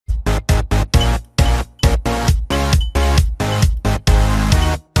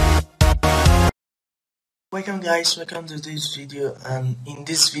Welcome guys, welcome to this video, and in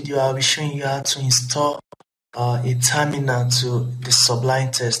this video I'll be showing you how to install a terminal to the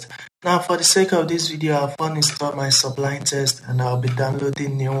Sublime test. Now for the sake of this video, I've uninstalled my Sublime test and I'll be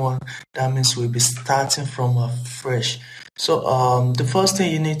downloading new one. That means we'll be starting from fresh. So the first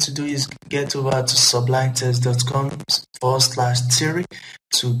thing you need to do is get over to sublimetest.com/theory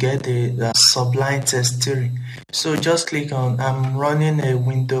to get the Sublime test theory. So just click on, I'm running a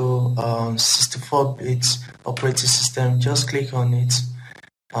Windows 64-bit operating system. Just click on it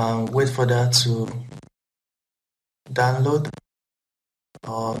and wait for that to download.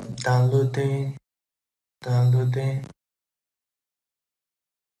 Downloading.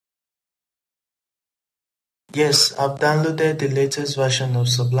 Yes, I've downloaded the latest version of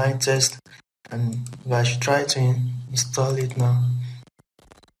Sublime test and I should try to install it now.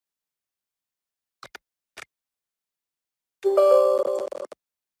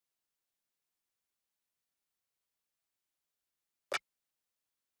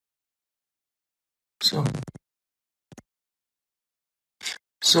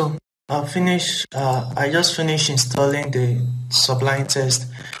 So I just finished installing the Sublime test,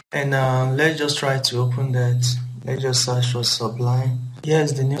 and let's just try to open that. Let's just search for Sublime.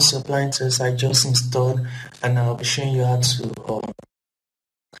 Here's the new Sublime test I just installed, and I'll be showing you how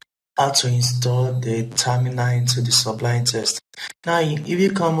to install the terminal into the Sublime test. Now if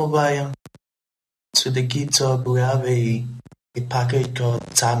you come over here to the GitHub, we have a package called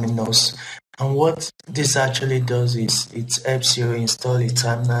Terminus. And what this actually does is it helps you install a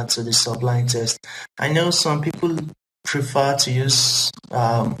terminal to the Sublime test. I know some people prefer to use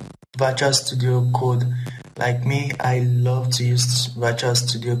Virtual Studio Code. Like me, I love to use Virtual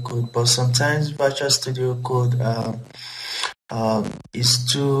Studio Code, but sometimes Virtual Studio Code is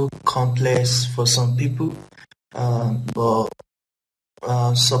too complex for some people. But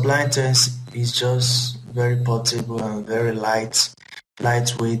Sublime test is just very portable and very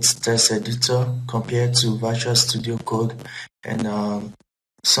lightweight test editor compared to Virtual Studio Code, and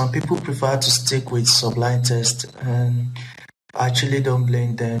some people prefer to stick with Sublime test, and I actually don't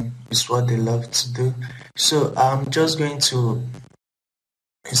blame them. It's what they love to do. So I'm just going to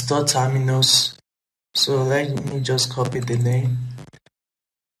install Terminus. So let me just copy the name,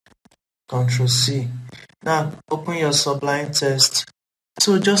 Ctrl+C. Now open your Sublime test.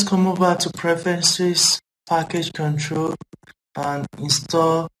 So just come over to Preferences, Package Control, and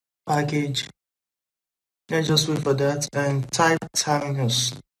install package. Let's just wait for that and type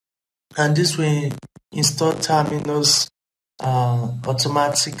Terminus, and this will install Terminus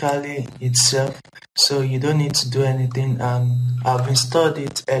automatically itself, so you don't need to do anything. And I've installed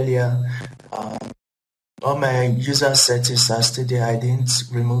it earlier. All my user settings are still there. I didn't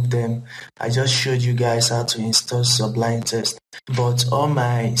remove them. I just showed you guys how to install Sublime test, but all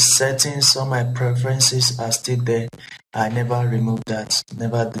my settings, all my preferences are still there. I never removed that,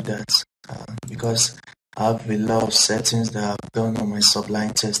 never do that, because I have a lot of settings that I've done on my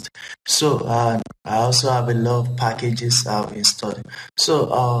Sublime test. So I also have a lot of packages I've installed.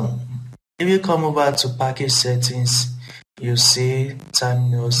 So if you come over to package settings, you see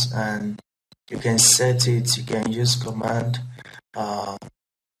Terminus, and you can set it. You can use the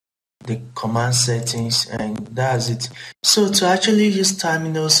command settings, and that's it. So to actually use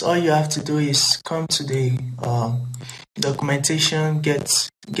Terminus, all you have to do is come to the documentation,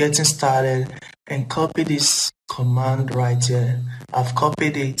 getting started, and copy this command right here. I've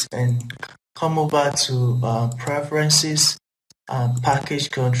copied it, and come over to preferences and package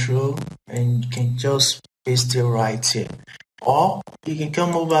control, and you can just paste it right here. Or you can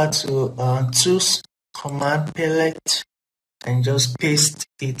come over to tools, command palette, and just paste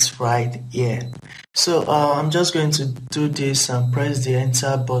it right here. So I'm just going to do this and press the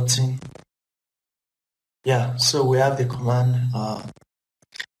enter button. Yeah, so we have the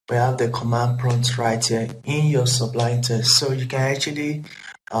command prompt right here in your Sublime test, so you can actually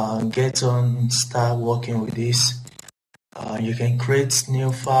get on and start working with this. You can create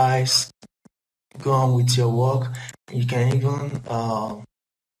new files, go on with your work. You can even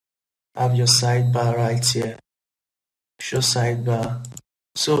have your sidebar right here, show sidebar.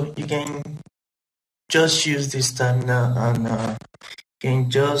 So you can just use this terminal, and you can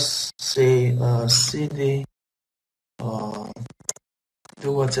just say cd, do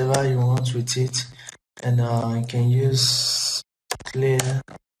whatever you want with it, and you can use clear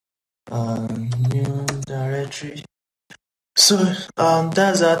new directory. So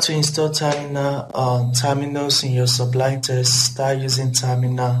that's how to install Terminus in your Sublime test. Start using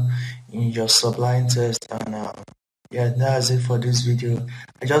terminal in your Sublime test, and yeah, that's it for this video.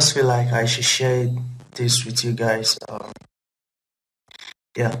 I just feel like I should share this with you guys.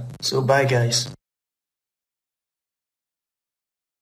 Yeah, so bye guys.